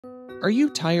Are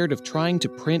you tired of trying to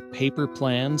print paper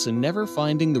plans and never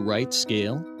finding the right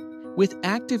scale? With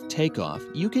Active Takeoff,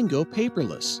 you can go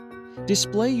paperless.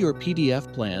 Display your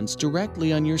PDF plans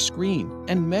directly on your screen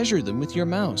and measure them with your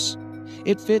mouse.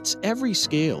 It fits every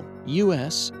scale,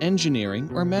 US,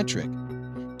 engineering, or metric.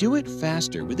 Do it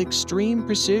faster with extreme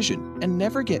precision and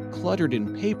never get cluttered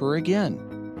in paper again.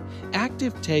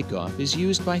 Active Takeoff is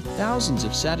used by thousands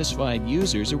of satisfied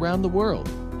users around the world.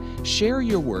 Share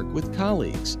your work with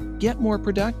colleagues, get more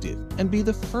productive, and be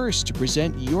the first to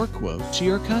present your quote to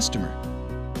your customer.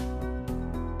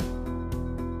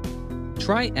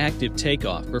 Try Active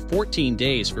Takeoff for 14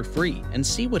 days for free and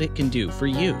see what it can do for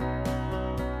you.